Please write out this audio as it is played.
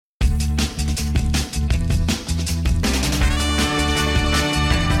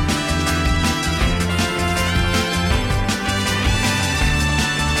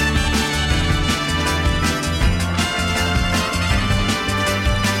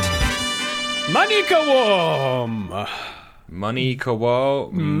Manikawum! Money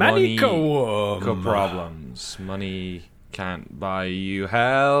kawo, money Manikawum! problems. Money can't buy you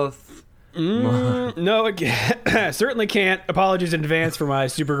health. No, it certainly can't. Apologies in advance for my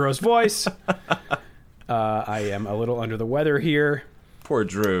super gross voice. I am a little under the weather here. Poor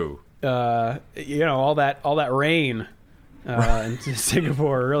Drew. All that rain in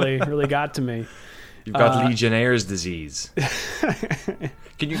Singapore really got to me. You've got Legionnaire's disease.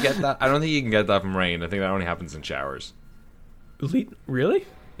 Can you get that? I don't think you can get that from rain. I think that only happens in showers. Really?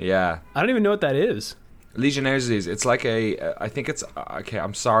 Yeah. I don't even know what that is. Legionnaire's disease. It's like I think it's okay.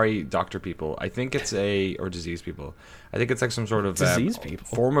 I'm sorry, doctor people. I think it's or disease people. I think it's like some sort of Disease people?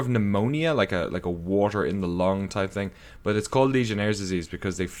 form of pneumonia, like a water in the lung type thing. But it's called Legionnaire's disease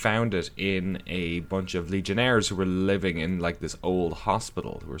because they found it in a bunch of Legionnaires who were living in like this old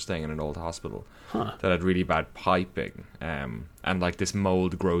hospital. Who were staying in an old hospital that had really bad piping, and like this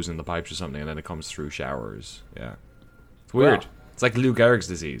mold grows in the pipes or something, and then it comes through showers. Yeah, it's weird. Wow. It's like Lou Gehrig's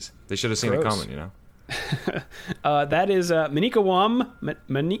disease. They should have seen it Gross. coming, you know. That is Manikawum.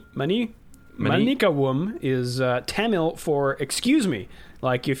 Manikawum is Tamil for excuse me.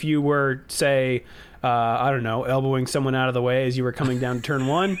 Like if you were, say, I don't know, elbowing someone out of the way as you were coming down to turn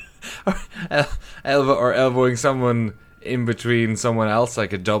one. Elbowing someone in between someone else,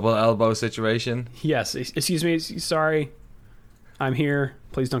 like a double elbow situation. Yes, excuse me, sorry. I'm here.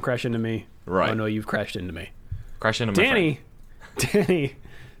 Please don't crash into me. Right. Oh no, you've crashed into me. Crash into my friend. Danny,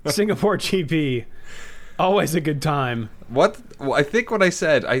 Singapore GP. Always a good time. Well, I think what I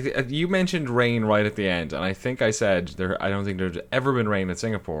said, you mentioned rain right at the end, and I think I said I don't think there's ever been rain in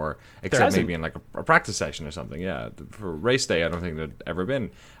Singapore, except maybe in like a practice session or something. Yeah, for race day, I don't think there'd ever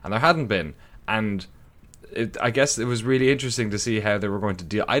been, and there hadn't been, and I guess it was really interesting to see how they were going to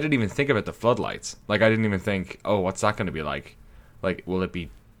deal. I didn't even think about the floodlights. Like I didn't even think, oh, what's that going to be like? Like, will it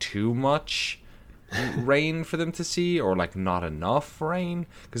be too much rain for them to see, or like not enough rain?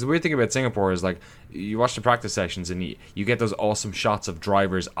 Because the weird thing about Singapore is like you watch the practice sessions and you get those awesome shots of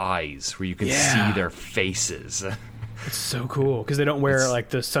drivers' eyes where you can see their faces. It's so cool because they don't wear like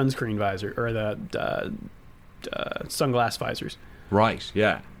the sunscreen visor or the sunglass visors. Right,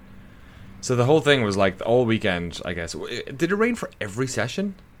 yeah. So the whole thing was like all weekend, I guess. Did it rain for every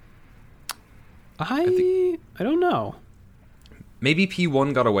session? I don't know. Maybe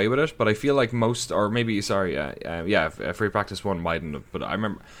P1 got away with it, but I feel like most, or maybe, sorry, Free Practice 1 mightn't have, but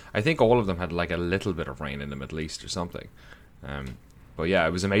I think all of them had like a little bit of rain in them at least or something. But yeah,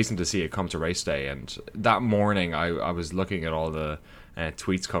 it was amazing to see it come to race day, and that morning I was looking at all the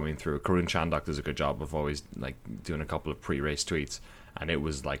tweets coming through. Karun Chandok does a good job of always like doing a couple of pre-race tweets, and it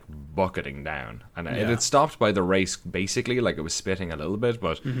was like bucketing down, and it had stopped by the race basically, like it was spitting a little bit,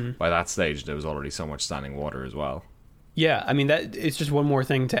 but by that stage there was already so much standing water as well. Yeah, I mean, that it's just one more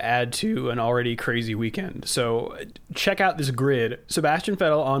thing to add to an already crazy weekend. So check out this grid. Sebastian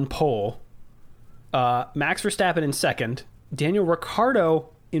Vettel on pole, Max Verstappen in second, Daniel Ricciardo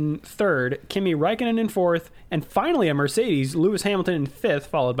in third, Kimi Räikkönen in fourth, and finally a Mercedes, Lewis Hamilton in fifth,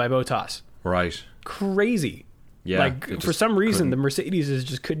 followed by Bottas. Right. Crazy. Yeah. Like, for some reason, the Mercedes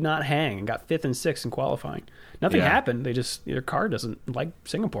just could not hang and got fifth and sixth in qualifying. Nothing happened. Their car doesn't like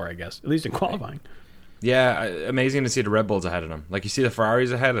Singapore, I guess, at least in qualifying. Yeah, amazing to see the Red Bulls ahead of them. Like, you see the Ferraris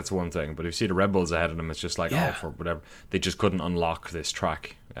ahead, that's one thing. But if you see the Red Bulls ahead of them, it's just like, oh, for whatever. They just couldn't unlock this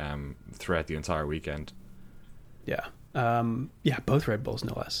track throughout the entire weekend. Yeah. Both Red Bulls,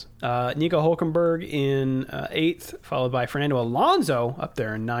 no less. Nico Hulkenberg in eighth, followed by Fernando Alonso up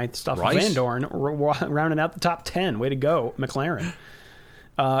there in ninth. Stoffel Van Dorn rounding out the top 10. Way to go, McLaren.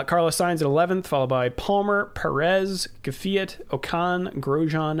 Carlos Sainz at 11th, followed by Palmer, Perez, Kvyat, Ocon,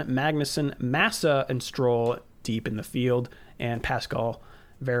 Grosjean, Magnussen, Massa, and Stroll deep in the field, and Pascal,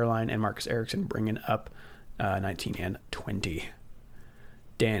 Wehrlein, and Marcus Ericsson bringing up 19 and 20.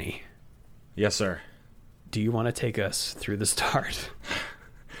 Danny. Yes, sir. Do you want to take us through the start?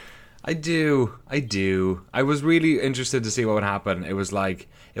 I do. I was really interested to see what would happen. It was like,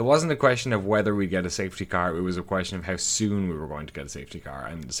 it wasn't a question of whether we'd get a safety car, it was a question of how soon we were going to get a safety car.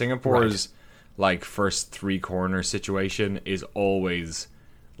 And Singapore's like first three corner situation is always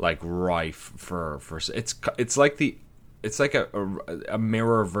like rife for it's like a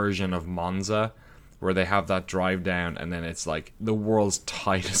mirror version of Monza, where they have that drive down and then it's like the world's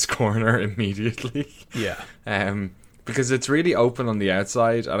tightest corner immediately. Yeah. Because it's really open on the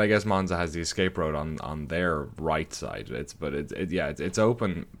outside, and I guess Monza has the escape road on their right side. It's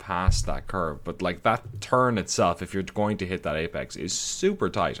open past that curve, but like that turn itself, if you're going to hit that apex, is super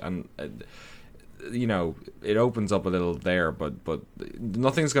tight, and it opens up a little there, but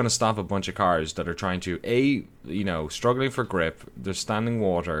nothing's going to stop a bunch of cars that are trying to struggling for grip. There's standing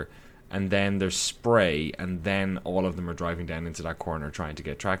water. and then there's spray, and then all of them are driving down into that corner trying to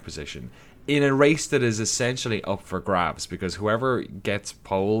get track position in a race that is essentially up for grabs, because whoever gets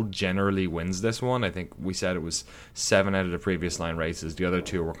pole generally wins this one. I think we said it was 7 out of the previous 9 races. The other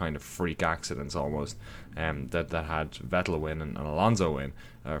 2 were kind of freak accidents almost, that had Vettel win and Alonso win.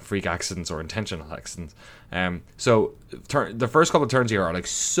 Freak accidents or intentional accidents. So the first couple of turns here are like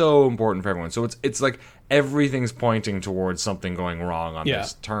so important for everyone. So it's like everything's pointing towards something going wrong on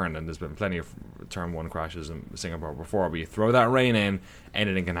this turn, and there's been plenty of turn 1 crashes in Singapore before. But you throw that rain in,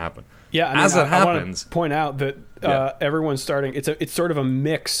 anything can happen. Yeah, I mean, I want to point out that everyone's starting. It's sort of a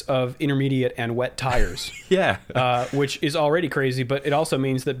mix of intermediate and wet tires. Which is already crazy, but it also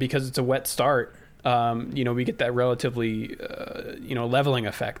means that because it's a wet start, we get that relatively, leveling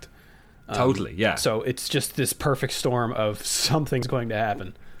effect. Totally, yeah. So it's just this perfect storm of something's going to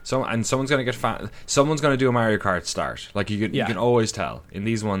happen. And someone's going to get someone's going to do a Mario Kart start. Like you can always tell in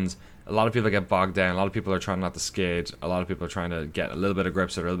these ones. A lot of people get bogged down. A lot of people are trying not to skid. A lot of people are trying to get a little bit of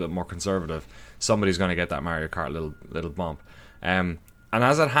grips or a little bit more conservative. Somebody's going to get that Mario Kart little bump. And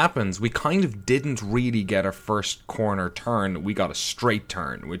as it happens, we kind of didn't really get a first corner turn. We got a straight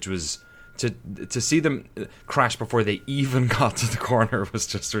turn, which was to see them crash before they even got to the corner was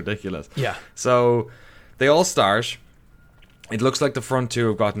just ridiculous. Yeah. So they all start. It looks like the front 2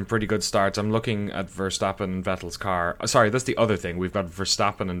 have gotten pretty good starts. I'm looking at Verstappen and Vettel's car. Sorry, that's the other thing. We've got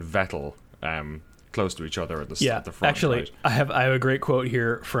Verstappen and Vettel close to each other at the front. Actually, right? I have a great quote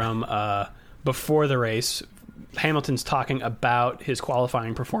here from before the race. Hamilton's talking about his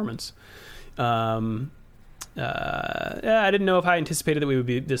qualifying performance. I didn't know if I anticipated that we would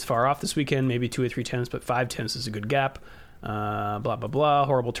be this far off this weekend, maybe 2 or 3 tenths, but 5 tenths is a good gap. Blah, blah, blah.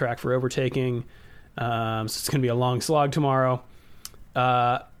 Horrible track for overtaking. So it's going to be a long slog tomorrow.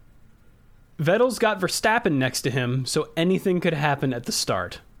 Vettel's got Verstappen next to him, so anything could happen at the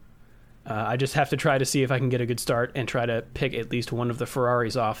start. I just have to try to see if I can get a good start and try to pick at least one of the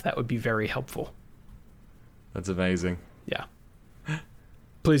Ferraris off. That would be very helpful. That's amazing. Yeah.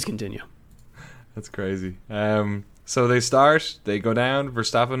 Please continue. That's crazy. So they start, they go down,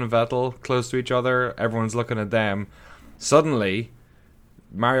 Verstappen and Vettel close to each other. Everyone's looking at them. Suddenly,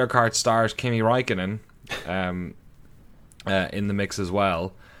 Mario Kart stars Kimi Räikkönen in the mix as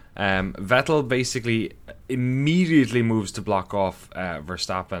well. Vettel basically immediately moves to block off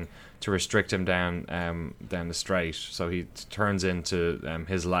Verstappen to restrict him down the straight, so he turns into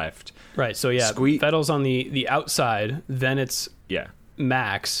his left. Right, so Vettel's on the outside, then it's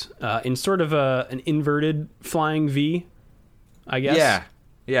Max in sort of an inverted flying V, I guess.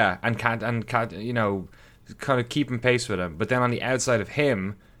 Yeah, and can't kind of keeping pace with him. But then on the outside of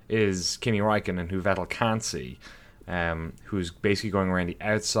him is Kimi Räikkönen, who Vettel can't see, who's basically going around the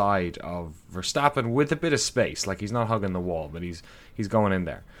outside of Verstappen with a bit of space. Like he's not hugging the wall, but he's going in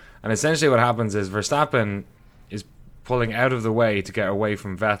there. And essentially what happens is Verstappen is pulling out of the way to get away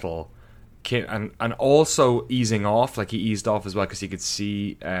from Vettel, and also easing off. Like he eased off as well because he could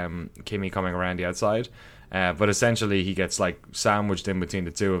see Kimi coming around the outside. But essentially he gets like sandwiched in between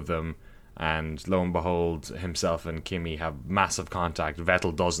the two of them. And lo and behold, himself and Kimi have massive contact.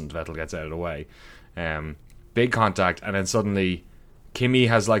 Vettel doesn't. Vettel gets out of the way. Big contact, and then suddenly Kimi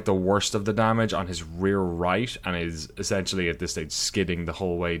has like the worst of the damage on his rear right, and is essentially at this stage skidding the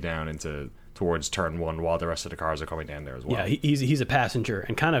whole way down towards turn 1 while the rest of the cars are coming down there as well. Yeah, he's a passenger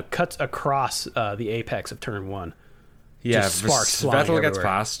and kind of cuts across the apex of turn 1. Yeah, sparks Vettel everywhere. Gets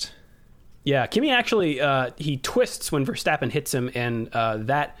past. Yeah, Kimi actually he twists when Verstappen hits him, and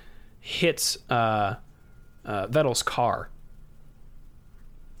that hits Vettel's car.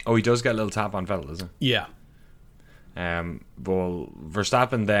 Oh, he does get a little tap on Vettel, doesn't he? Yeah. Well,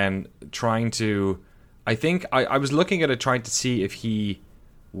 Verstappen then trying to... I think I was looking at it trying to see if he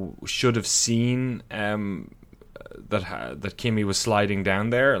should have seen that Kimi was sliding down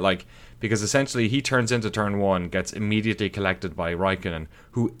there, like, because essentially he turns into turn 1, gets immediately collected by Räikkönen,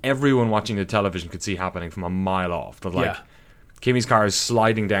 who everyone watching the television could see happening from a mile off. That like... Yeah. Kimi's car is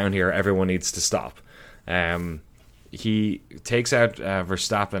sliding down here. Everyone needs to stop. He takes out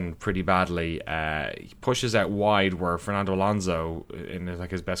Verstappen pretty badly. He pushes out wide where Fernando Alonso, in like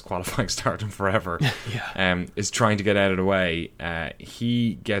his best qualifying start in forever, is trying to get out of the way.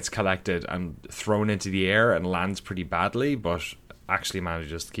 He gets collected and thrown into the air and lands pretty badly, but actually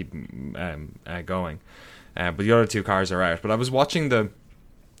manages to keep going. But the other 2 cars are out. But I was watching the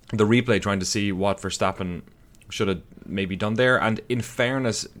replay trying to see what Verstappen should have maybe done there, and in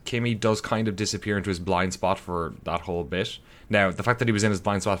fairness, Kimi does kind of disappear into his blind spot for that whole bit. Now, the fact that he was in his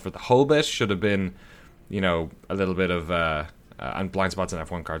blind spot for the whole bit should have been, a little bit of and blind spots in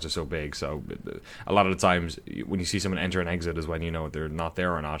F1 cars are so big, so a lot of the times when you see someone enter and exit is when you know they're not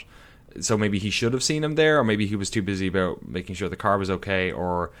there or not. So maybe he should have seen him there, or maybe he was too busy about making sure the car was okay,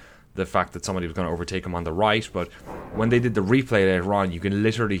 or the fact that somebody was going to overtake him on the right. But when they did the replay later on, you can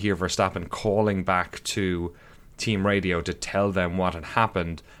literally hear Verstappen calling back to team radio to tell them what had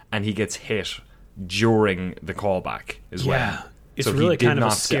happened, and he gets hit during the callback as well. Yeah, it's so really kind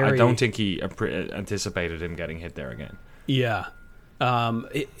of a scary... I don't think he anticipated him getting hit there again. Yeah. And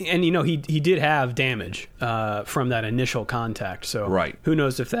he did have damage from that initial contact. So right. Who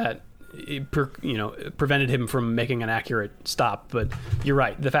knows if that prevented him from making an accurate stop. But you're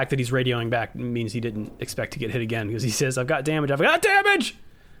right. The fact that he's radioing back means he didn't expect to get hit again, because he says, "I've got damage. I've got damage."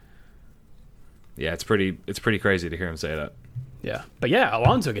 Yeah, it's pretty crazy to hear him say that. Yeah, but yeah,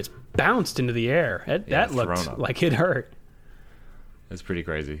 Alonso gets bounced into the air. That looked like it hurt. It's pretty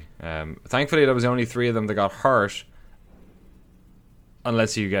crazy. Thankfully, there was only 3 of them that got hurt,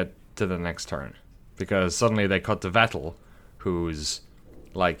 unless you get to the next turn, because suddenly they cut to Vettel, who's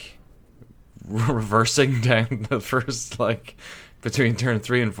like reversing down the first, like, between turn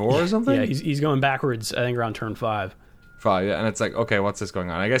 3 and 4 or something. Yeah, he's going backwards, I think, around turn 5. 5, yeah, and it's like, okay, what's this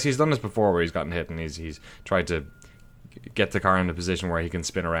going on? I guess he's done this before, where he's gotten hit and he's tried to get the car in a position where he can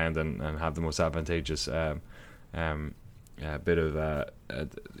spin around and have the most advantageous bit of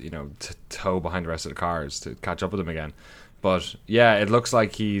toe behind the rest of the cars to catch up with him again. But yeah, it looks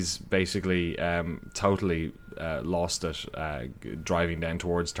like he's basically totally lost it driving down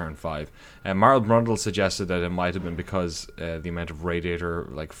towards turn 5. Marl Brundle suggested that it might have been because the amount of radiator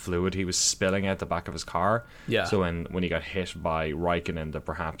fluid he was spilling out the back of his car. Yeah. So when he got hit by Raikkonen, that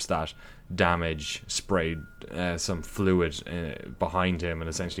perhaps that damage sprayed some fluid behind him and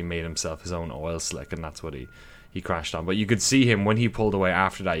essentially made himself his own oil slick, and that's what he crashed on. But you could see him when he pulled away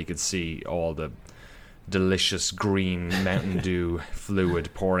after that. You could see all the delicious green Mountain Dew fluid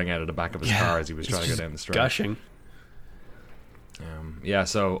pouring out of the back of his car as he was trying to go down the straight. Gushing.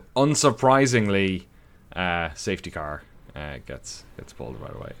 So unsurprisingly, safety car gets pulled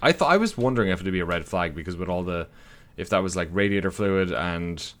right away. I was wondering if it'd be a red flag, because with all if that was like radiator fluid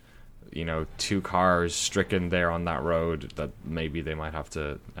and 2 cars stricken there on that road, that maybe they might have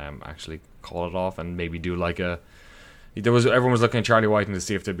to actually call it off and maybe do like everyone was looking at Charlie Whiting to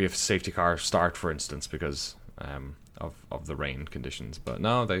see if there'd be a safety car start, for instance, because of the rain conditions. But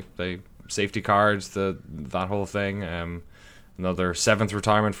no, they safety cards that whole thing. Another 7th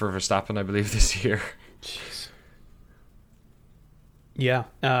retirement for Verstappen, I believe, this year. Jeez. Yeah,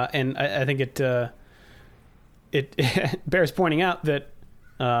 and I think it bears pointing out that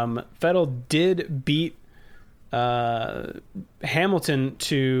Vettel did beat Hamilton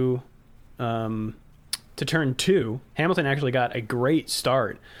to turn 2. Hamilton actually got a great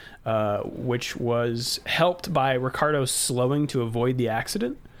start, which was helped by Ricciardo slowing to avoid the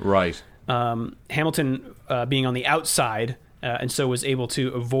accident. Right. Hamilton being on the outside, and so was able to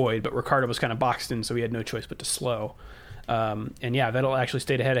avoid, but Ricciardo was kind of boxed in, so he had no choice but to slow. Vettel actually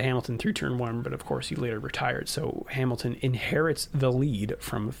stayed ahead of Hamilton through turn 1, but of course he later retired, so Hamilton inherits the lead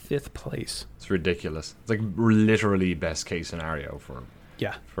from 5th place. It's ridiculous. It's like literally best case scenario for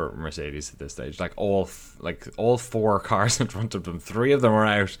Mercedes at this stage. All 4 cars in front of them, 3 of them are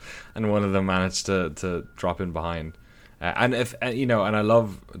out, and one of them managed to drop in behind. And I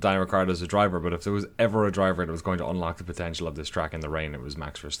love Daniel Ricciardo as a driver, but if there was ever a driver that was going to unlock the potential of this track in the rain, it was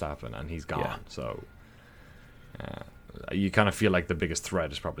Max Verstappen, and he's gone. Yeah. So you kind of feel like the biggest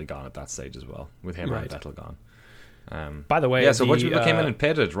threat is probably gone at that stage as well, with him and Vettel gone. By the way, so a bunch of people came in and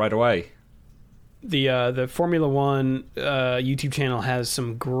pitted right away. The Formula One YouTube channel has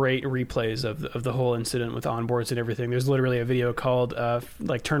some great replays of the whole incident with onboards and everything. There's literally a video called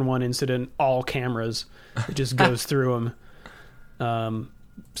Turn 1 Incident, all cameras. It just goes through them.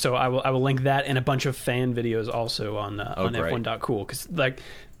 So I will link that and a bunch of fan videos also on F1.cool, because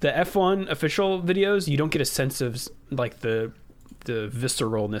the F1 official videos, you don't get a sense of the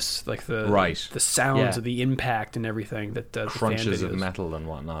visceralness, the sounds of the impact and everything that the crunches fan videos of metal and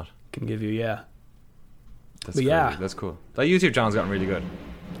whatnot can give you. Yeah. That's cool. That YouTube channel's gotten really good.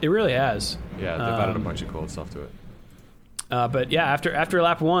 It really has. Yeah, they've added a bunch of cool stuff to it. But yeah, after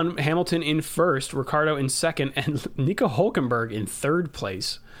lap 1, Hamilton in first, Ricciardo in second, and Nico Hülkenberg in third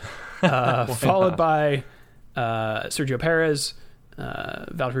place, followed by Sergio Perez,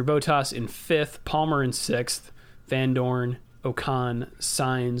 Valtteri Bottas in 5th, Palmer in 6th, Van Dorn, Ocon,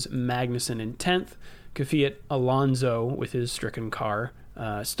 Sainz, Magnussen in 10th, Kvyat, Alonso with his stricken car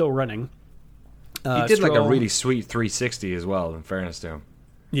still running. He did Stroll, a really sweet 360 as well, in fairness to him.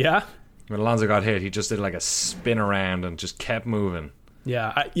 Yeah? When Alonso got hit, he just did a spin around and just kept moving.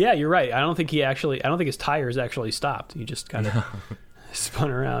 Yeah, you're right. I don't think his tires actually stopped. He just kind of spun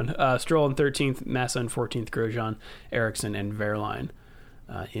around. Stroll in 13th, Massa in 14th, Grosjean, Ericsson, and Wehrlein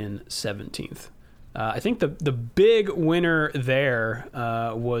in 17th. I think the big winner there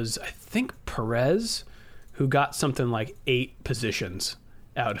was, I think, Perez, who got something like 8 positions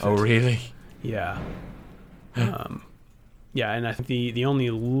out of it. Oh, really? Yeah. Yeah, and I think the only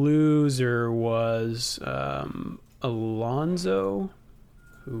loser was Alonso,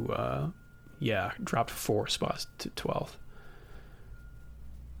 who, dropped 4 spots to 12th.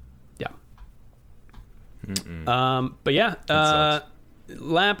 Yeah. But yeah,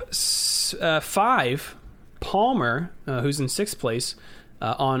 lap 5, Palmer, who's in 6th place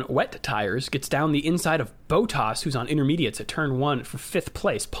on wet tires, gets down the inside of Bottas, who's on intermediates at turn 1 for 5th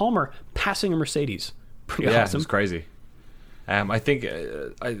place. Palmer passing a Mercedes. Pretty awesome. It's crazy. I think,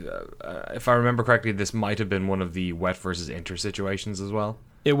 if I remember correctly, this might have been one of the wet versus inter situations as well.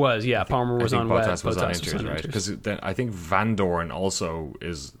 It was, yeah. Palmer was on wet. Bottas was on inters, right? Because I think Van Dorn also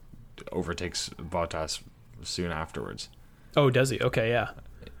overtakes Bottas soon afterwards. Oh, does he? Okay, yeah.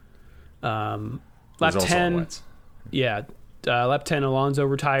 Lap 10. Yeah. Lap 10, Alonso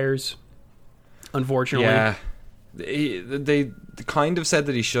retires, unfortunately. Yeah. They kind of said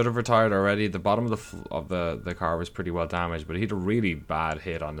that he should have retired already. The bottom of the car was pretty well damaged, but he had a really bad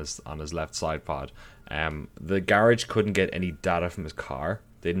hit on his left side pod. The garage couldn't get any data from his car.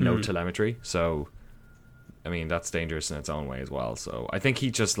 They had no telemetry, so I mean that's dangerous in its own way as well. So I think he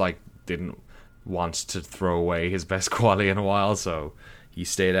just didn't want to throw away his best quality in a while, so he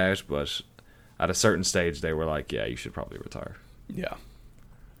stayed out. But at a certain stage, they were like, "Yeah, you should probably retire." Yeah.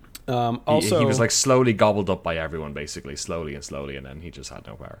 Also, he was slowly gobbled up by everyone, basically, slowly, and then he just had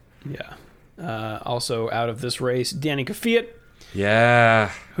no power. Yeah. Also out of this race, Danny Kvyat. Yeah.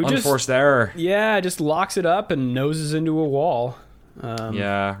 Unforced error. Yeah, just locks it up and noses into a wall.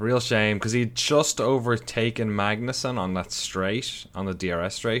 Yeah, real shame, because he'd just overtaken Magnussen on that straight, on the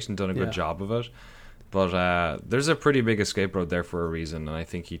DRS straight, and done a good job of it. But there's a pretty big escape road there for a reason, and I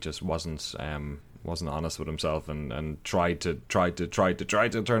think he just wasn't honest with himself and tried to turn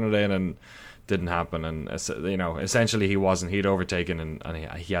it in, and didn't happen. And essentially he'd overtaken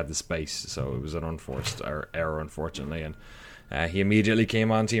and he had the space, so it was an unforced error, unfortunately. And he immediately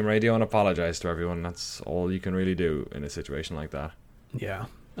came on team radio and apologized to everyone. That's all you can really do in a situation like that. Yeah,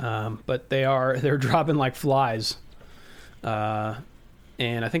 but they're dropping like flies.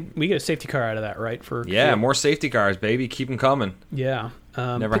 And I think we get a safety car out of that, right? More safety cars, baby. Keep them coming. Yeah.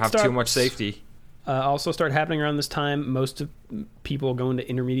 Never have too much safety. Also start happening around this time. Most of people going to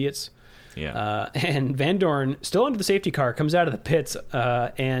intermediates. Yeah. And Van Dorn, still under the safety car, comes out of the pits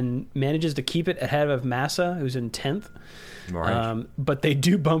and manages to keep it ahead of Massa, who's in 10th. Right. But they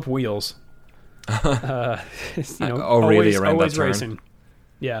do bump wheels. Really? Always, around always that turn? racing.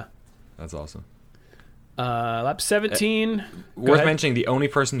 Yeah. That's awesome. Lap 17. Worth mentioning, the only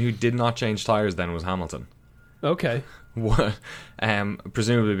person who did not change tires then was Hamilton. Okay.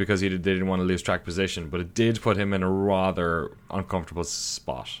 Presumably because they didn't want to lose track position, but it did put him in a rather uncomfortable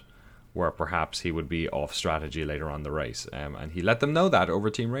spot where perhaps he would be off strategy later on in the race. And he let them know that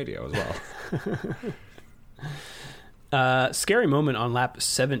over team radio as well. Scary moment on lap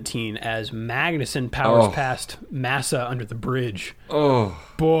 17 as Magnussen powers past Massa under the bridge. Oh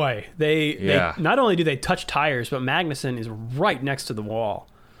boy, they not only do they touch tires, but Magnussen is right next to the wall.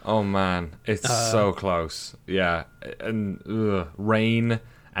 Oh man, it's so close. Yeah, and rain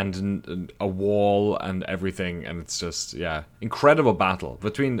and a wall and everything, and it's just incredible battle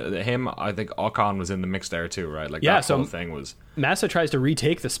between him. I think Ocon was in the mix there too, right? That whole thing was. Massa tries to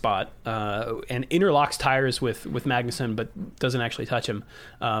retake the spot and interlocks tires with Magnussen, but doesn't actually touch him.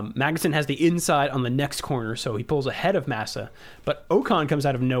 Magnussen has the inside on the next corner, so he pulls ahead of Massa, but Ocon comes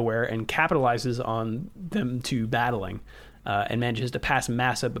out of nowhere and capitalizes on them two battling and manages to pass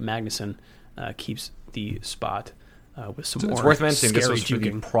Massa, but Magnussen keeps the spot. With some more. It's worth mentioning this was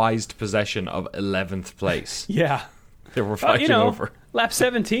juking. the prized possession of 11th place. Yeah. They were fighting over. Lap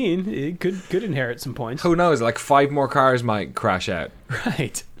 17, it could inherit some points. Who knows? 5 more cars might crash out.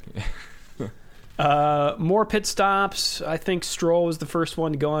 Right. More pit stops. I think Stroll was the first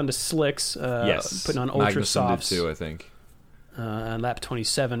one to go on to slicks. Yes. Putting on ultra Magnussen softs. did too, I think. On lap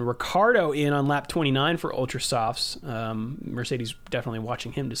 27. Ricardo in on lap 29 for ultra softs. Mercedes definitely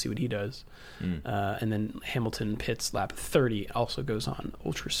watching him to see what he does. And then Hamilton pits lap 30, also goes on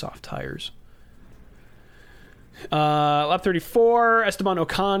ultra soft tires. Lap 34, Esteban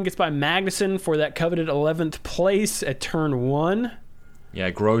Ocon gets by Magnussen for that coveted 11th place at turn 1. Yeah,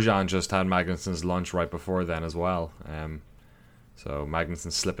 Grosjean just had Magnussen's lunch right before then as well. So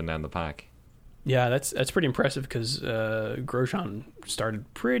Magnussen's slipping down the pack. Yeah, that's pretty impressive because Grosjean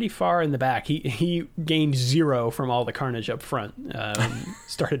started pretty far in the back. He gained 0 from all the carnage up front.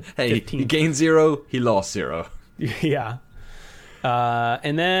 Started 15th. He gained 0, he lost 0. Yeah.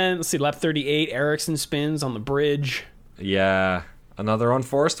 And then, let's see, lap 38, Ericsson spins on the bridge. Yeah, another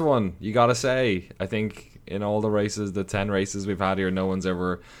unforced one, you gotta say. I think in all the races, the 10 races we've had here, no one's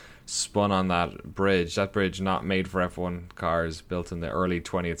ever spun on that bridge. That bridge not made for F1 cars, built in the early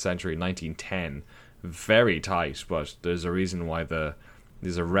 20th century, 1910. Very tight, but there's a reason why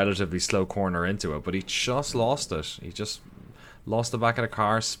there's a relatively slow corner into it. But he just lost it. He just lost the back of the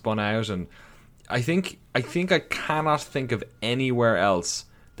car, spun out, and I think I cannot think of anywhere else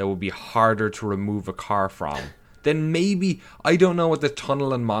that would be harder to remove a car from. Then maybe, I don't know what the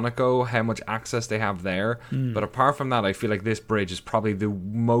tunnel in Monaco, how much access they have there, but apart from that, I feel like this bridge is probably the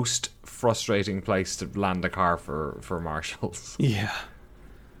most frustrating place to land a car for marshals. Yeah.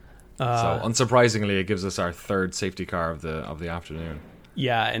 So unsurprisingly, it gives us our third safety car of the afternoon.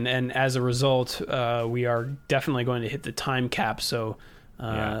 Yeah, and as a result, we are definitely going to hit the time cap. So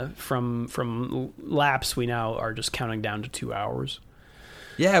from laps, we now are just counting down to 2 hours.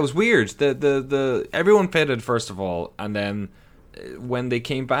 Yeah, it was weird. The everyone pitted first of all, and then when they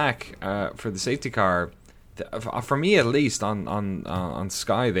came back for the safety car, for me at least on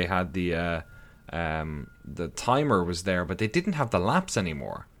Sky they had the timer was there, but they didn't have the laps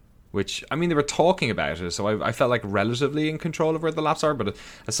anymore. Which, I mean, they were talking about it, so I felt like relatively in control of where the laps are. But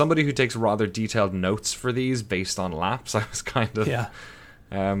as somebody who takes rather detailed notes for these based on laps, I was kind of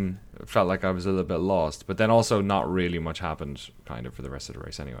felt like I was a little bit lost. But then also not really much happened kind of for the rest of the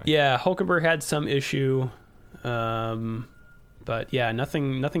race anyway. Yeah, Hulkenberg had some issue. But yeah,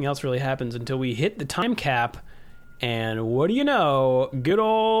 nothing else really happens until we hit the time cap. And what do you know? Good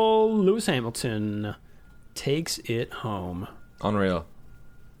old Lewis Hamilton takes it home. Unreal.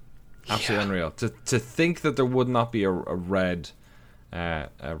 Absolutely unreal. To think that there would not be a red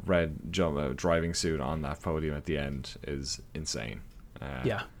driving suit on that podium at the end is insane.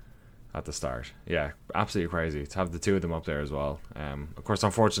 At the start, absolutely crazy to have the two of them up there as well. Of course,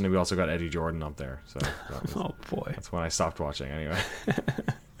 unfortunately, we also got Eddie Jordan up there. So oh boy, that's when I stopped watching anyway.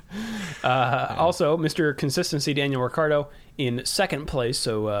 Also, Mr. Consistency Daniel Ricciardo in second place,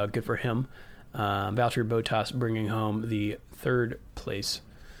 so good for him. Valtteri Bottas bringing home the third place.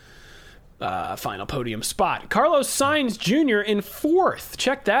 Final podium spot. Carlos Sainz Jr. in fourth.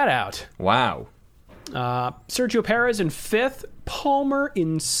 Check that out. Wow. Sergio Perez in fifth. Palmer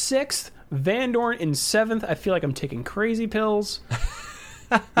in sixth. Van Dorn in seventh. I feel like I'm taking crazy pills.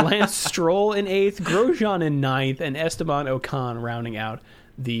 Lance Stroll in eighth. Grosjean in ninth. And Esteban Ocon rounding out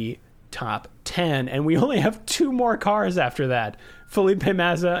the top 10. And we only have two more cars after that. Felipe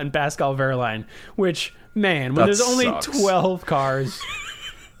Massa and Pascal Wehrlein. Which, man, when there's only 12 cars...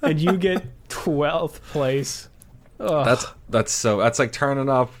 and you get 12th place. Ugh. That's like turning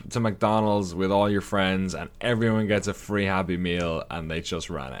up to McDonald's with all your friends and everyone gets a free Happy Meal and they just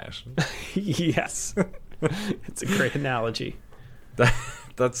ran out. Yes. It's a great analogy.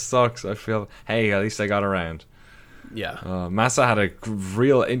 That sucks. I feel, hey, at least I got around. Yeah. Massa had a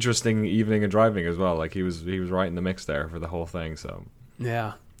real interesting evening of driving as well. Like he was right in the mix there for the whole thing. So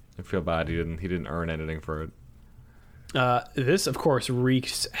yeah, I feel bad he didn't earn anything for it. This, of course,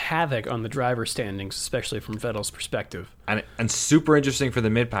 wreaks havoc on the driver standings, especially from Vettel's perspective. And super interesting for the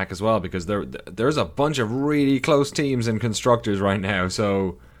mid-pack as well, because there's a bunch of really close teams in constructors right now,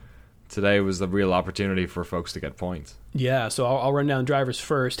 so today was the real opportunity for folks to get points. Yeah, so I'll run down drivers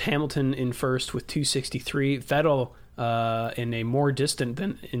first. Hamilton in first with 263. Vettel in a more distant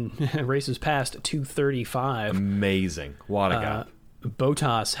than in races past, 235. Amazing. What a gap.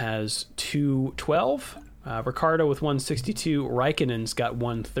 Bottas has 212. Ricciardo with 162. Raikkonen's got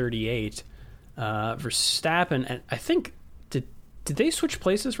 138. Verstappen, and I think did they switch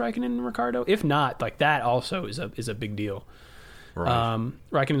places, Raikkonen and Ricciardo? If not, like that also is a big deal. Right.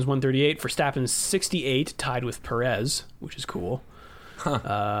 Raikkonen's 138. Verstappen's 68, tied with Perez, which is cool.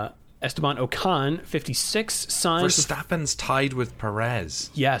 Esteban Ocon 56. Verstappen's tied with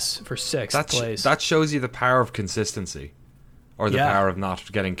Perez. Yes, for sixth place. That shows you the power of consistency. Or the power of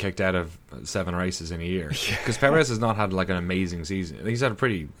not getting kicked out of 7 races in a year. Because Perez has not had like an amazing season. He's had a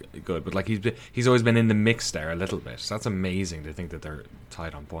pretty good, but like he's always been in the mix there a little bit. So that's amazing to think that they're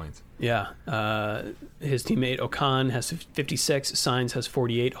tied on points. Yeah. His teammate Ocon has 56. Sainz has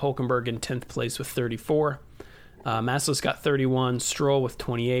 48. Hulkenberg in 10th place with 34. Massa's got 31. Stroll with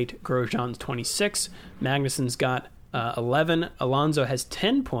 28. Grosjean's 26. Magnussen's got 11. Alonso has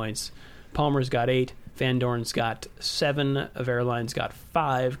 10 points. Palmer's got 8. Van Dorn's got 7, Wehrlein's got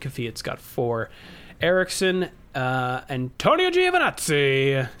 5, Kvyat's got 4, Ericsson, Antonio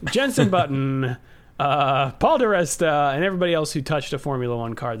Giovinazzi, Jenson Button, Paul di Resta, and everybody else who touched a Formula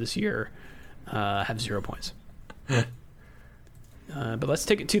One car this year have 0 points. But let's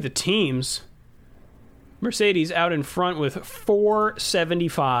take it to the teams. Mercedes out in front with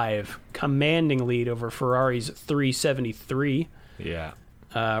 475, commanding lead over Ferrari's 373. Yeah.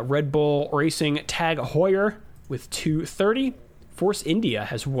 Red Bull Racing Tag Heuer with 230. Force India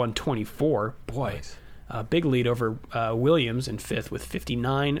has 124. Boy, nice. Big lead over Williams in fifth with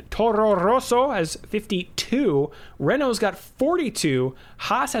 59. Toro Rosso has 52. Renault's got 42.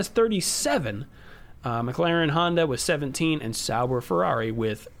 Haas has 37. McLaren Honda with 17. And Sauber Ferrari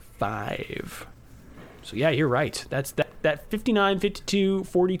with 5. So, yeah, you're right. That's that 59, 52,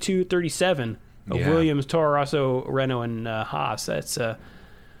 42, 37 of Williams, Toro Rosso, Renault, and Haas. That's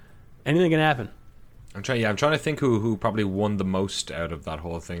anything can happen. I'm trying to think who probably won the most out of that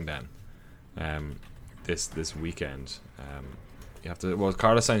whole thing then. This weekend. You have to. Well,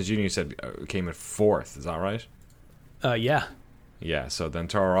 Carlos Sainz Jr. said came in fourth. Is that right? Yeah. Yeah. So then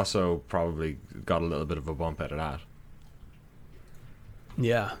Toro Rosso probably got a little bit of a bump out of that.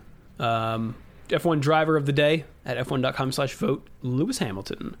 Yeah. F1 driver of the day at f1.com/vote, Lewis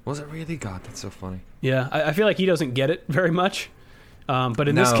Hamilton. Was it really? God, that's so funny. Yeah, I feel like he doesn't get it very much. But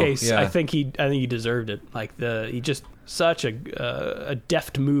in this case, I think he deserved it. Like he just such a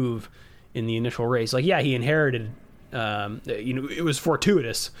deft move in the initial race. Like, yeah, he inherited. It was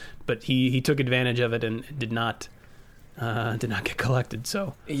fortuitous, but he took advantage of it and did not get collected.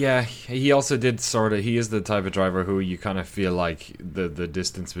 So yeah, he also did sort of. He is the type of driver who you kind of feel like the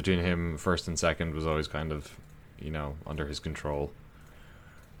distance between him first and second was always kind of, under his control.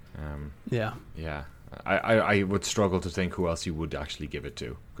 Yeah. I would struggle to think who else you would actually give it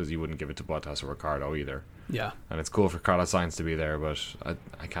to, because you wouldn't give it to Bottas or Ricciardo either. Yeah. And it's cool for Carlos Sainz to be there, but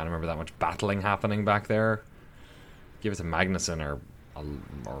I can't remember that much battling happening back there. Give it to Magnussen or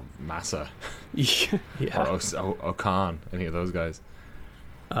Massa. Yeah. Or Ocon, any of those guys.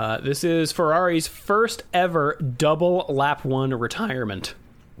 This is Ferrari's first ever double lap 1 retirement.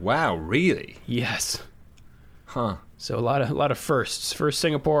 Wow, really? Yes. Huh. So a lot of firsts. First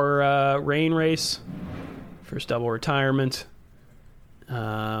Singapore rain race. First double retirement.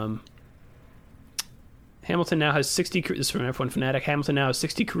 Hamilton now has 60. This is from F1 Fanatic. Hamilton now has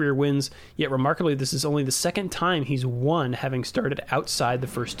 60 career wins. Yet remarkably, this is only the second time he's won, having started outside the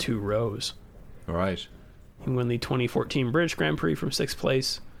first 2 rows. All right. He won the 2014 British Grand Prix from 6th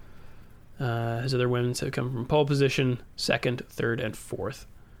place. His other wins have come from pole position, 2nd, 3rd, and 4th.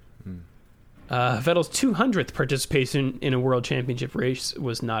 Vettel's 200th participation in a World Championship race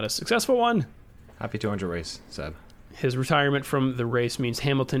was not a successful one. Happy 200 race, Seb. His retirement from the race means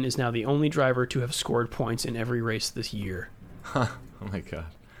Hamilton is now the only driver to have scored points in every race this year. Oh my God.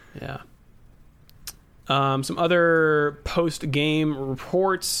 Yeah. Some other post-game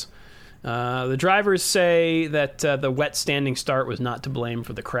reports. The drivers say that the wet standing start was not to blame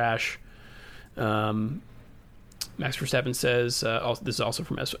for the crash. Max Verstappen says, this is also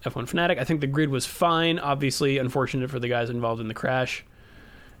from F1 Fanatic, I think the grid was fine. Obviously, unfortunate for the guys involved in the crash.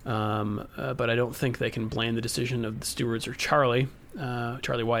 But I don't think they can blame the decision of the stewards or Charlie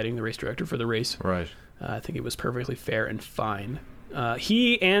Whiting, the race director for the race. Right. I think it was perfectly fair and fine.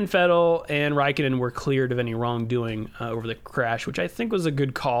 He and Vettel and Raikkonen were cleared of any wrongdoing over the crash, which I think was a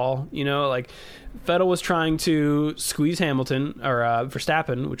good call. Vettel was trying to squeeze Hamilton or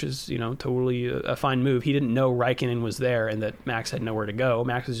Verstappen, which is totally a fine move. He didn't know Raikkonen was there and that Max had nowhere to go.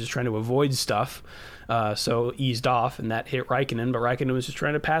 Max was just trying to avoid stuff, so eased off, and that hit Raikkonen. But Raikkonen was just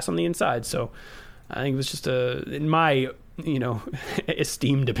trying to pass on the inside. So I think it was just in my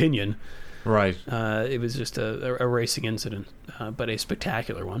esteemed opinion. Right. It was just a racing incident, but a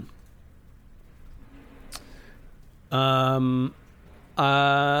spectacular one.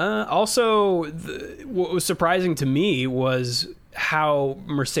 Also, what was surprising to me was how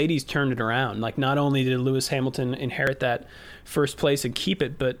Mercedes turned it around. Like, not only did Lewis Hamilton inherit that first place and keep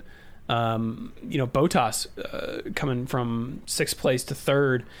it, but Bottas coming from 6th place to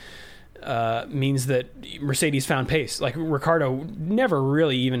 3rd. Means that Mercedes found pace. Like, Ricciardo never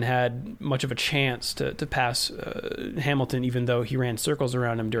really even had much of a chance to pass Hamilton, even though he ran circles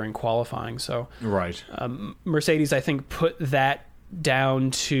around him during qualifying. So, right. Mercedes, I think, put that down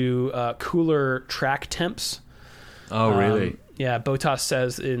to cooler track temps. Oh, really? Yeah, Bottas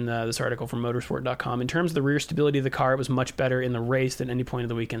says in this article from motorsport.com, in terms of the rear stability of the car, it was much better in the race than any point of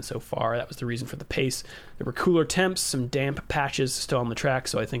the weekend so far. That was the reason for the pace. There were cooler temps, some damp patches still on the track,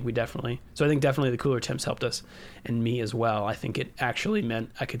 so I think definitely the cooler temps helped us, and me as well. I think it actually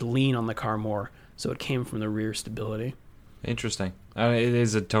meant I could lean on the car more, so it came from the rear stability. Interesting. It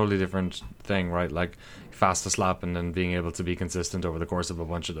is a totally different thing, right? Like, fastest lap and then being able to be consistent over the course of a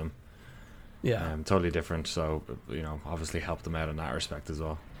bunch of them. Yeah. Totally different. So, obviously helped them out in that respect as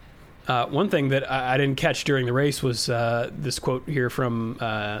well. One thing that I didn't catch during the race was this quote here from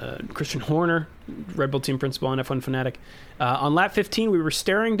Christian Horner, Red Bull team principal and F1 fanatic. On lap 15, we were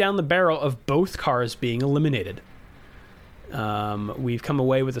staring down the barrel of both cars being eliminated. We've come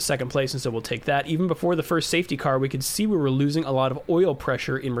away with a second place, and so we'll take that. Even before the first safety car, we could see we were losing a lot of oil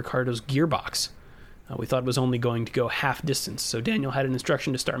pressure in Ricciardo's gearbox. We thought it was only going to go half distance, so Daniel had an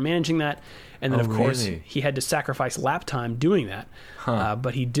instruction to start managing that, and then of course he had to sacrifice lap time doing that.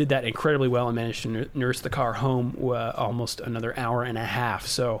 But he did that incredibly well and managed to nurse the car home almost another hour and a half.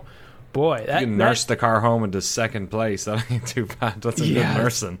 So, boy, you can nurse the car home into second place. That ain't too bad. That's a good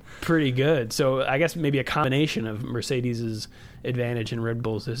nursing. Pretty good. So I guess maybe a combination of Mercedes's advantage and Red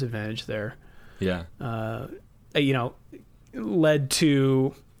Bull's disadvantage there. Yeah. Led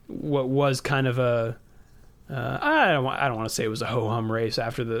to what was kind of a I don't want to say it was a ho-hum race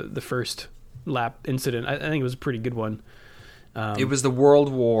after the first lap incident. I think it was a pretty good one. It was the world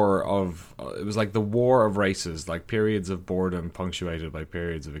war of it was like the war of races, like periods of boredom punctuated by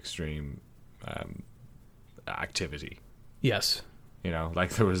periods of extreme activity. Yes.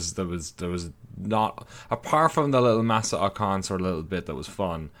 Like there was not, apart from the little Massa Ocon sort of little bit that was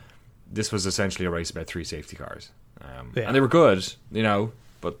fun, this was essentially a race about 3 safety cars. And they were good,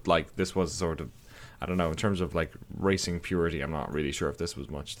 but like this was sort of, I don't know, in terms of like racing purity, I'm not really sure if this was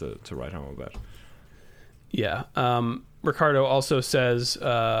much to write home about. Yeah. Ricciardo also says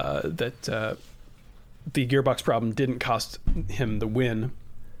that the gearbox problem didn't cost him the win.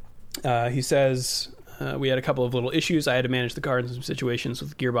 He says, we had a couple of little issues. I had to manage the car in some situations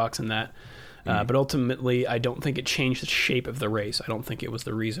with the gearbox and that. But ultimately, I don't think it changed the shape of the race. I don't think it was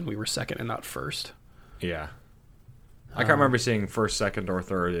the reason we were second and not first. Yeah. I can't remember seeing first, second, or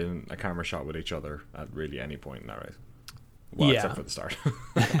third in a camera shot with each other at really any point in that race. Well, except for the start.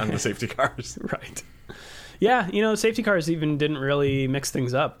 And the safety cars. Right. Yeah, safety cars even didn't really mix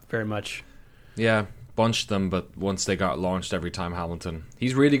things up very much. Yeah, bunched them, but once they got launched every time, Hamilton.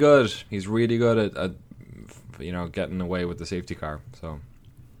 He's really good. He's really good at getting away with the safety car. So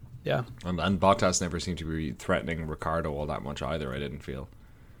yeah. And Bottas never seemed to be threatening Ricciardo all that much either, I didn't feel.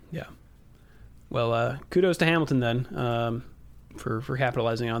 Yeah. Well, kudos to Hamilton then for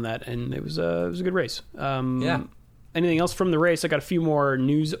capitalizing on that, and it was a good race. Yeah. Anything else from the race? I got a few more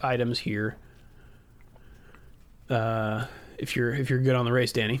news items here. If you're good on the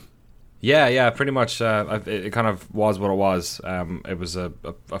race, Danny. Yeah, pretty much. It kind of was what it was. It was a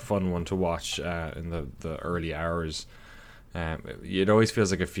fun one to watch in the early hours. It always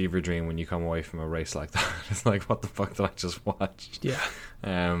feels like a fever dream when you come away from a race like that. It's like, what the fuck did I just watch? Yeah.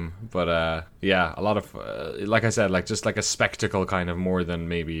 But a lot of like I said, like just like a spectacle, kind of more than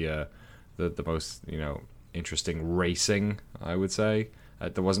maybe the most interesting racing, I would say.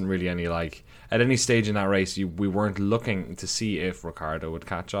 There wasn't really any, like, at any stage in that race, we weren't looking to see if Ricciardo would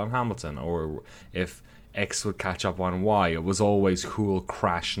catch on Hamilton or if X would catch up on Y. It was always who will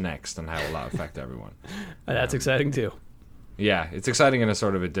crash next and how will that affect everyone. That's exciting too. Yeah, it's exciting in a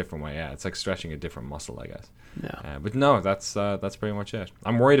sort of a different way. Yeah, it's like stretching a different muscle, I guess. Yeah. But no, that's pretty much it.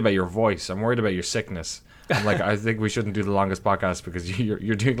 I'm worried about your voice. I'm worried about your sickness. I'm like, I think we shouldn't do the longest podcast because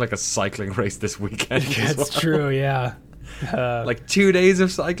you're doing like a cycling race this weekend. That's true. Yeah. Like 2 days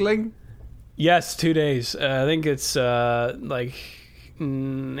of cycling? Yes, 2 days. I think it's like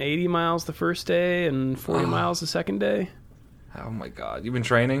 80 miles the first day and 40 miles the second day. Oh my god, you've been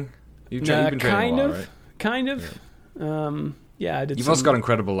training? You've been training a lot, right? Kind of. Yeah, I did. You've also got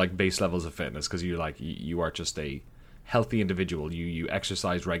incredible like base levels of fitness because you are just a healthy individual. You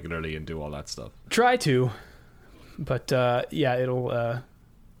exercise regularly and do all that stuff. Try to, but yeah, it'll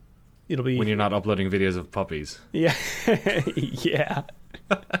be when you're not uploading videos of puppies. Yeah, yeah.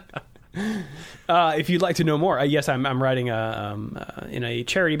 If you'd like to know more, yes, I'm riding in a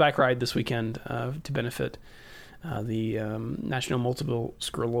charity bike ride this weekend to benefit the National Multiple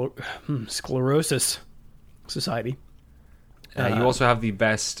Sclerosis Society. You also have the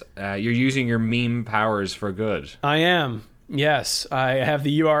best. You're using your meme powers for good. I am. Yes, I have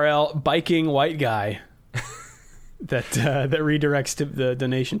the URL biking white guy that redirects to the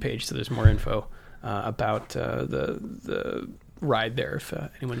donation page, so there's more info about the ride there if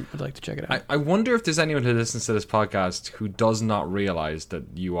anyone would like to check it out. I wonder if there's anyone who listens to this podcast who does not realize that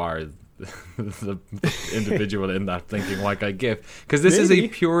you are the individual in that thinking like I GIF, because this is a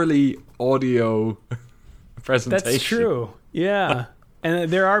purely audio presentation. That's true. Yeah.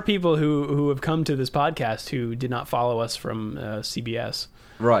 And there are people who have come to this podcast who did not follow us from CBS.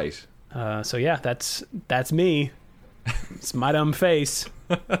 Right. So yeah, that's me. It's my dumb face.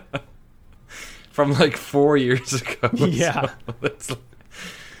 From like 4 years ago. Yeah. So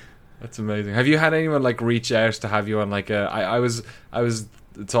that's amazing. Have you had anyone like reach out to have you on like I was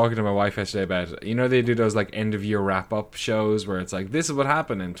talking to my wife yesterday about, they do those like end of year wrap up shows where it's like, this is what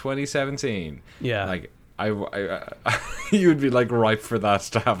happened in 2017. Yeah. Like I you would be like ripe for that,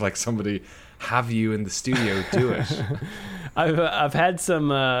 to have like somebody have you in the studio do it. I've had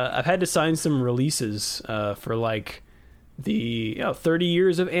to sign some releases for like the 30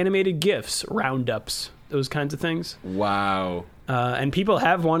 years of animated GIFs roundups, those kinds of things. Wow. And people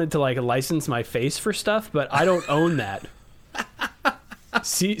have wanted to like license my face for stuff, but I don't own that.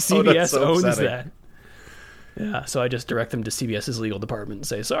 CBS so owns upsetting. that. Yeah, so I just direct them to CBS's legal department and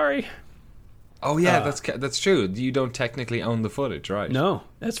say, sorry. Oh yeah, that's true. You don't technically own the footage, right? No,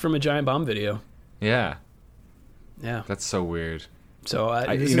 that's from a Giant Bomb video. Yeah. Yeah. That's so weird. So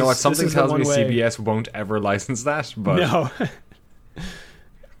something tells me CBS won't ever license that, but no.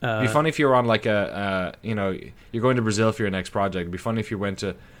 it'd be funny if you were on like you're going to Brazil for your next project. It'd be funny if you went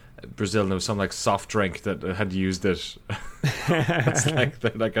to Brazil and there was some like soft drink that had used it. It's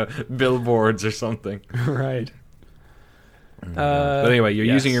like a billboards or something. Right. But anyway, you're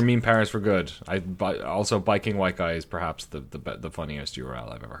using your meme powers for good. Also, biking white guy is perhaps the funniest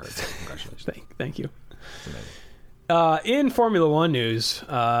URL I've ever heard. So congratulations. Thank you. In Formula One news,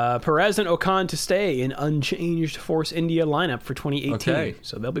 Perez and Ocon to stay in unchanged Force India lineup for 2018. Okay.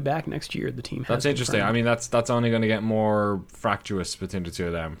 So they'll be back next year. The team has That's interesting. confirmed. I mean, that's only going to get more fractious between the two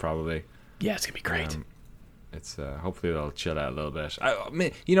of them, probably. Yeah, it's going to be great. It's hopefully they'll chill out a little bit.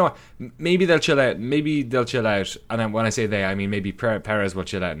 You know what? Maybe they'll chill out. And then when I say they, I mean maybe Perez will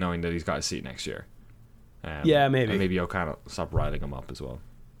chill out knowing that he's got a seat next year. Yeah, maybe. And maybe Ocon will stop riding him up as well.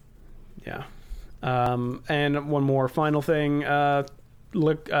 Yeah. And one more final thing. Charles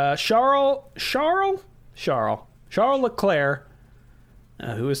Leclerc,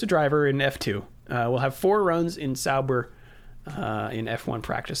 who is the driver in F2, will have 4 runs in Sauber in F1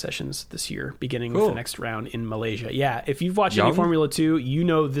 practice sessions this year, beginning with the next round in Malaysia. Yeah, if you've watched any Formula 2, you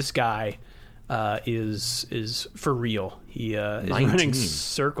know this guy is for real. He is running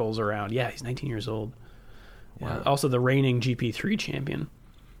circles around. Yeah, he's 19 years old. Wow. Also the reigning GP3 champion.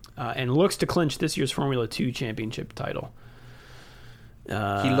 And looks to clinch this year's Formula 2 championship title. He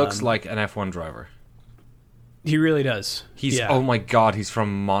looks like an F1 driver. He really does. Oh my god, he's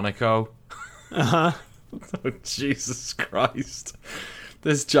from Monaco. Uh-huh. Oh, Jesus Christ.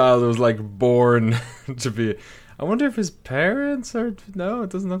 This child was like born to be... I wonder if his parents are... No,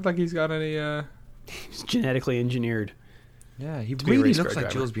 it doesn't look like he's got any... He's genetically engineered. Yeah, he really looks like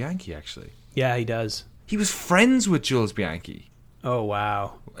Jules Bianchi, actually. Yeah, he does. He was friends with Jules Bianchi. Oh,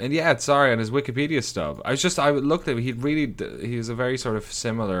 wow. And yeah, on his Wikipedia stub. I looked at him, he was a very sort of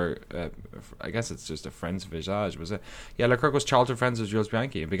similar, I guess it's just a friend's visage, was it? Yeah, Leclerc was childhood friends with Jules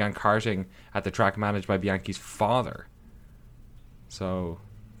Bianchi and began karting at the track managed by Bianchi's father. So,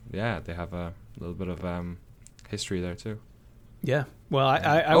 yeah, they have a little bit of history there too. Yeah. Well,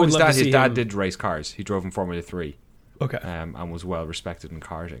 I would love to see his dad did race cars. He drove in Formula 3. Okay. And was well respected in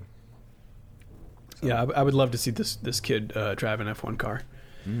karting. So. Yeah, I would love to see this kid drive an F1 car.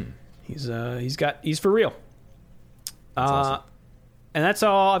 He's for real. That's awesome. And that's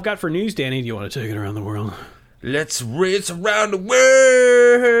all I've got for news. Danny, do you want to take it around the world? Let's race around the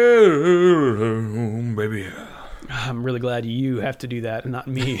world, baby. I'm really glad you have to do that and not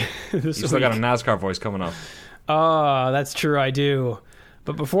me. You still got a NASCAR voice coming up. Oh, that's true, I do.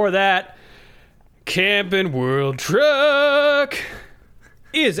 But before that, Camping World Truck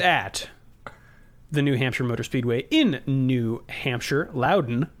is at the New Hampshire Motor Speedway in New Hampshire,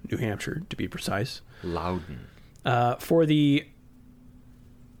 Loudon, New Hampshire, to be precise. Loudon. For the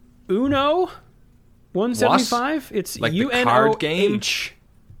Uno 175. What? It's like UNOH. The card game?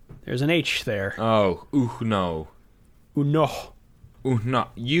 There's an H there. Oh, Uno. Uno. Uno.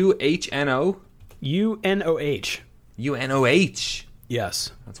 UHNO? UNOH. UNOH.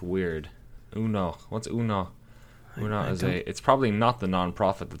 Yes. That's weird. Uno. What's Uno? It's probably not the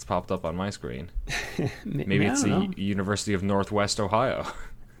non-profit that's popped up on my screen. Maybe it's the University of Northwest Ohio.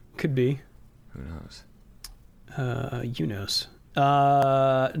 Could be. Who knows? UNOS.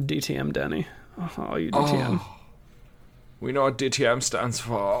 DTM, Danny. Oh, you DTM. Oh, we know what DTM stands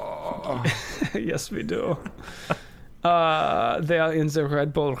for. Yes, we do. They are in the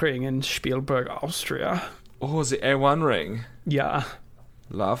Red Bull Ring in Spielberg, Austria. Oh, the A1 ring. Yeah.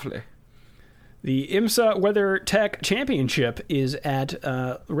 Lovely. The IMSA WeatherTech Championship is at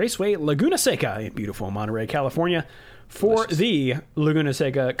Raceway Laguna Seca in beautiful Monterey, California, for the Laguna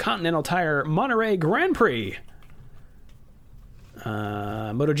Seca Continental Tire Monterey Grand Prix.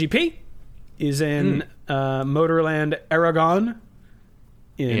 MotoGP is in Motorland Aragon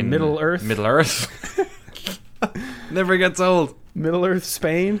in Middle Earth. Middle Earth? Never gets old. Middle Earth,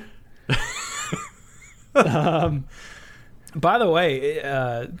 Spain. By the way,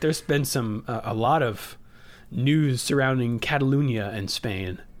 there's been a lot of news surrounding Catalonia and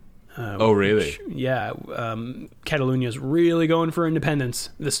Spain. Oh, really? Catalonia's really going for independence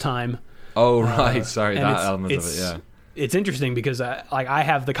this time. Oh, right. Sorry, that element of it, yeah. It's interesting because I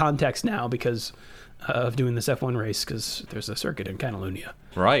have the context now because of doing this F1 race because there's a circuit in Catalonia.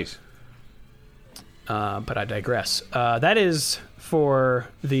 Right. But I digress. That is for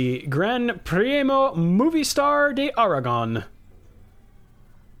the Gran Premio Movistar de Aragon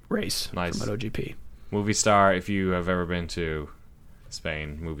race from MotoGP. Movistar, if you have ever been to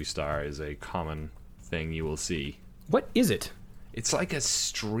Spain, Movistar is a common thing you will see. What is it? It's like a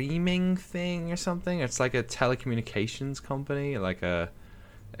streaming thing or something. It's like a telecommunications company,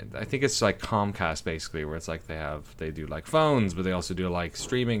 I think it's like Comcast basically, where it's like they do like phones, but they also do like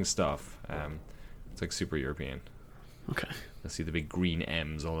streaming stuff. It's like super European. Okay. You'll see the big green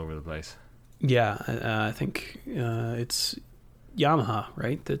M's all over the place. Yeah, I think it's Yamaha,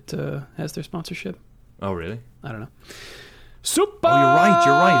 right, that has their sponsorship. Oh, really? I don't know. Super. Oh, you're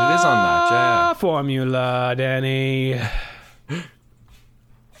right. It is on that. Yeah. Formula, Danny.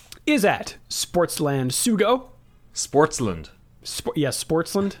 Is at Sportsland Sugo. Sportsland.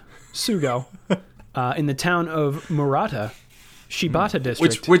 Sportsland Sugo. In the town of Murata, Shibata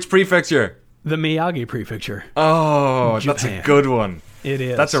district. Which prefecture? The Miyagi prefecture. Oh, Japan. That's a good one. It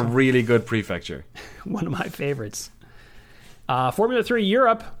is. That's a really good prefecture. One of my favorites. Formula 3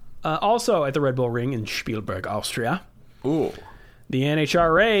 Europe, also at the Red Bull Ring in Spielberg, Austria. Ooh. The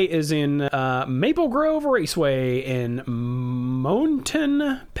NHRA is in Maple Grove Raceway in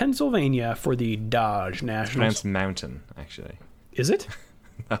Mountain, Pennsylvania for the Dodge Nationals. It's pronounced mountain, actually. Is it?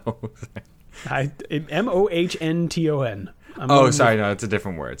 No. Mohntton. Sorry, no, it's a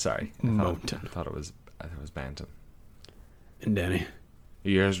different word. Sorry, Mountain. I thought it was Bantam. And Danny.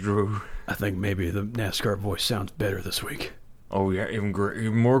 Yes, Drew. I think maybe the NASCAR voice sounds better this week. Oh yeah, even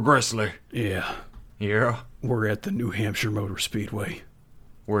more gristly. Yeah. Yeah. We're at the New Hampshire Motor Speedway.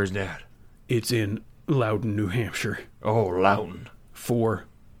 Where's that? It's in Loudon, New Hampshire. Oh, Loudon. For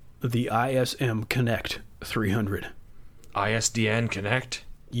the ISM Connect 300. ISDN Connect?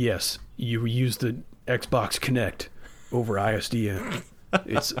 Yes, you use the Xbox Connect over ISDN.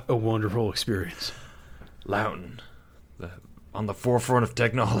 It's a wonderful experience. Loudon, on the forefront of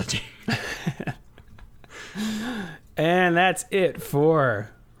technology. And that's it for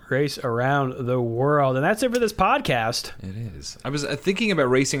Race Around the World. And that's it for this podcast. It is. I was thinking about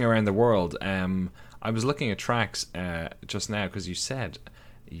racing around the world. I was looking at tracks just now because you said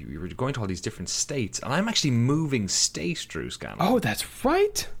you were going to all these different states. And I'm actually moving state, Drew Scanlon. Oh, that's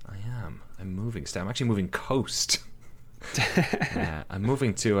right. I am. I'm moving state. I'm actually moving coast. I'm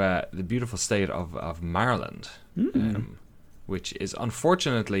moving to the beautiful state of Maryland. Which is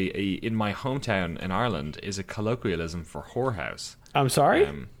unfortunately in my hometown in Ireland is a colloquialism for whorehouse. I'm sorry.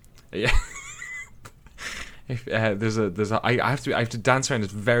 Yeah. I have to dance around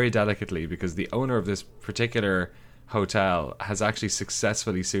this very delicately because the owner of this particular hotel has actually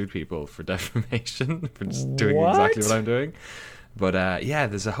successfully sued people for defamation for doing exactly what I'm doing. But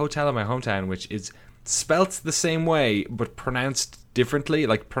there's a hotel in my hometown which is spelt the same way but pronounced differently,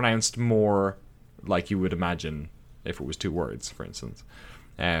 like pronounced more like you would imagine if it was two words, for instance,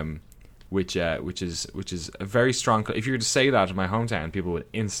 which is a very strong. If you were to say that in my hometown, people would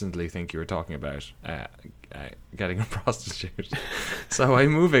instantly think you were talking about getting a prostitute. So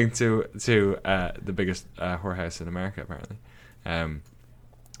I'm moving to the biggest whorehouse in America, apparently,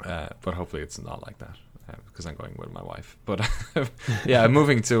 but hopefully it's not like that because I'm going with my wife. But I'm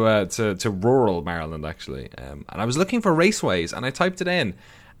moving to rural Maryland actually, and I was looking for raceways, and I typed it in.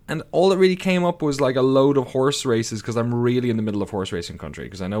 And all that really came up was like a load of horse races because I'm really in the middle of horse racing country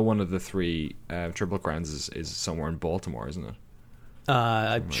because I know one of the three Triple Crowns is somewhere in Baltimore, isn't it?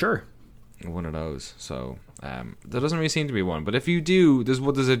 Sure. One of those. So there doesn't really seem to be one. But if you do, there's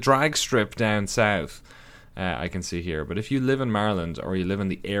a drag strip down south I can see here. But if you live in Maryland or you live in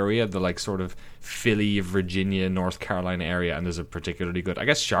the area, the like sort of Philly, Virginia, North Carolina area, and there's a particularly good, I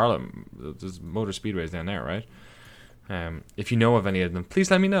guess Charlotte, there's motor speedways down there, right? If you know of any of them,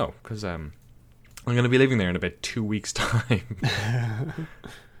 please let me know because I'm going to be living there in about 2 weeks' time.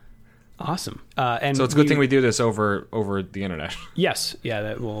 Awesome. And so it's a good thing we do this over the internet. Yes, yeah,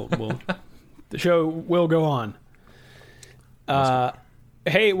 that will the show will go on.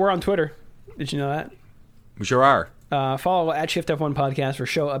 Hey, we're on Twitter. Did you know that? We sure are. Follow at Shift F1 Podcast for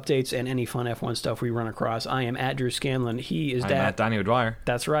show updates and any fun F1 stuff we run across. I am at Drew Scanlon. He is I'm at Danny O'Dwyer.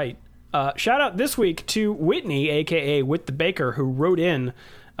 That's right. Shout out this week to Whitney, a.k.a. Whit the Baker, who wrote in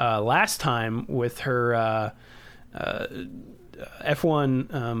last time with her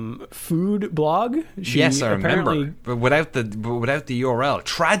F1 food blog. Yes, I remember. But without the URL,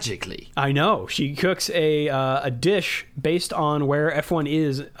 tragically. I know. She cooks a dish based on where F1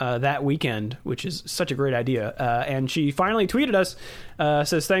 is that weekend, which is such a great idea. And she finally tweeted us,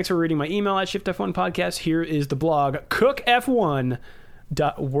 says, thanks for reading my email at Shift F1 Podcast. Here is the blog,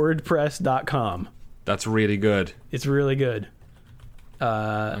 cookf1.wordpress.com. That's really good. It's really good.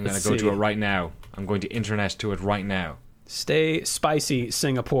 I'm going to go to it right now. I'm going to internet to it right now. Stay spicy,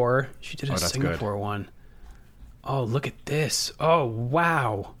 Singapore. She did a Singapore one. Oh, look at this. Oh,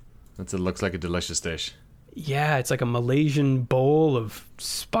 wow. It looks like a delicious dish. Yeah, it's like a Malaysian bowl of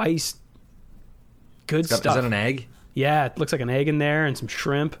spiced good stuff. Is that an egg? Yeah, it looks like an egg in there and some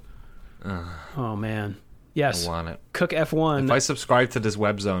shrimp. Oh, man. Yes. I want it. Cook F1. If I subscribe to this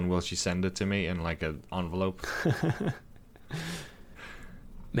web zone, will she send it to me in like an envelope?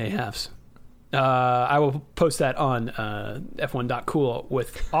 Mayhaps. I will post that on f1.cool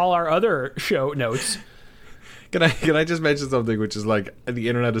with all our other show notes. Can I just mention something which is like, the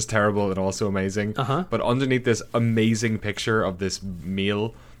internet is terrible and also amazing, but underneath this amazing picture of this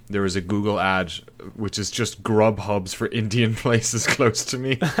meal, there is a Google ad which is just Grubhubs for Indian places close to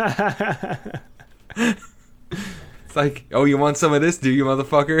me. It's like, oh, you want some of this, do you,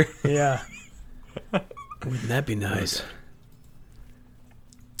 motherfucker? Yeah. Wouldn't that be nice?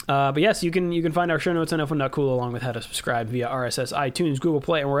 But yes, you can find our show notes on f1.cool along with how to subscribe via RSS, iTunes, Google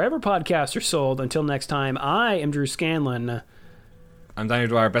Play, and wherever podcasts are sold. Until next time, I am Drew Scanlon. I'm Danny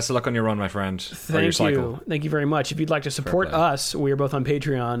Dwyer. Best of luck on your run, my friend. Thank you. Thank you very much. If you'd like to support us, we are both on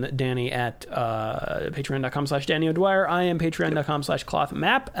Patreon. Danny at patreon.com/Danny O'Dwyer. I am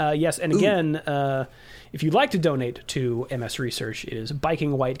patreon.com/clothmap. Yes, and again, if you'd like to donate to MS Research, it is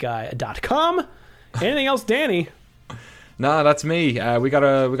bikingwhiteguy.com. Anything else, Danny? No, that's me. We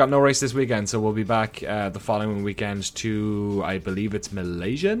got no race this weekend, so we'll be back the following weekend to, I believe it's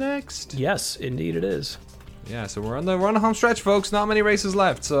Malaysia next. Yes, indeed it is. Yeah, so we're on the home stretch, folks. Not many races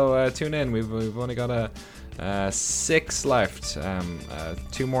left, so tune in. We've only got 6 left.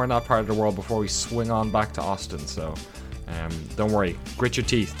 2 more in that part of the world before we swing on back to Austin. So don't worry, grit your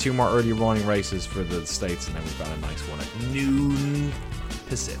teeth. 2 more early morning races for the States, and then we've got a nice one at noon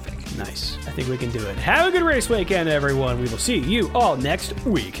Pacific. Nice. I think we can do it. Have a good race weekend, everyone. We will see you all next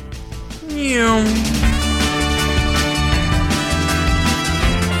week. Meow.